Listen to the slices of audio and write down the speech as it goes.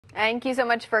Thank you so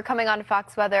much for coming on to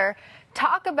Fox Weather.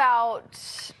 Talk about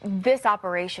this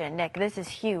operation, Nick. This is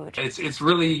huge. It's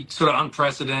really sort of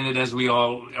unprecedented, as we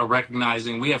all are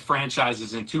recognizing. We have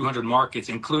franchises in 200 markets,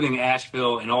 including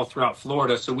Asheville and all throughout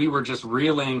Florida. So we were just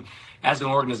reeling as an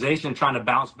organization, trying to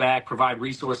bounce back, provide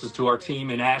resources to our team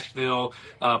in Asheville,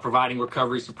 providing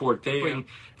recovery support there.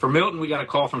 For Milton, we got a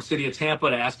call from City of Tampa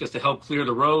to ask us to help clear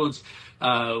the roads.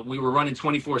 We were running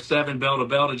 24/7, bell to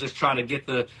bell, to just try to get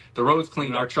the roads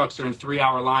cleaned. Our trucks are in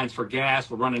 3-hour lines for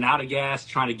gas. We're running out of gas,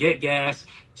 trying to get gas.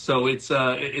 So it's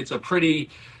a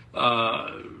pretty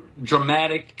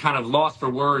dramatic kind of loss for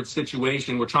words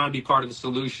situation. We're trying to be part of the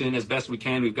solution as best we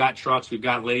can. We've got trucks, we've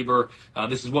got labor.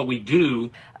 This is what we do.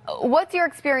 What's your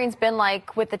experience been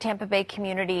like with the Tampa Bay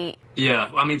community? Yeah,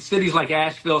 I mean, cities like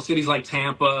Asheville, cities like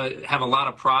Tampa have a lot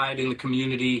of pride in the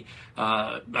community.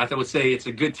 I would say it's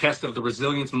a good test of the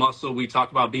resilience muscle. We talk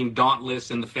about being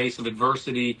dauntless in the face of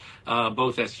adversity,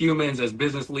 both as humans, as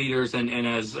business leaders, and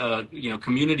as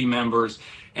community members.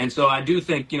 And so I do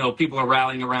think, people are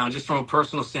rallying around. Just from a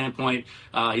personal standpoint,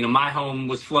 my home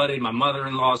was flooded, my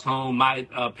mother-in-law's home, my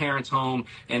parents' home,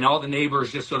 and all the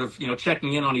neighbors just sort of,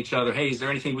 checking in on each other. Hey, is there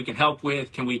anything we can help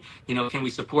with? Can we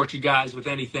support you guys with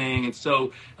anything? And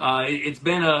so it's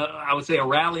been I would say, a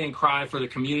rallying cry for the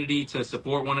community to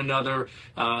support one another.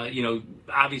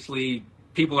 Obviously,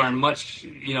 people are in much,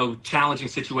 challenging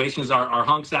situations. Our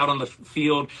Hunks out on the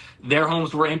field, their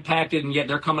homes were impacted, and yet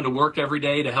they're coming to work every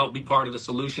day to help be part of the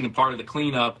solution and part of the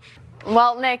cleanup.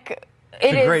 Well, Nick,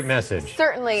 it's a great message.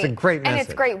 Certainly. It's a great message. And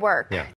it's great work. Yeah.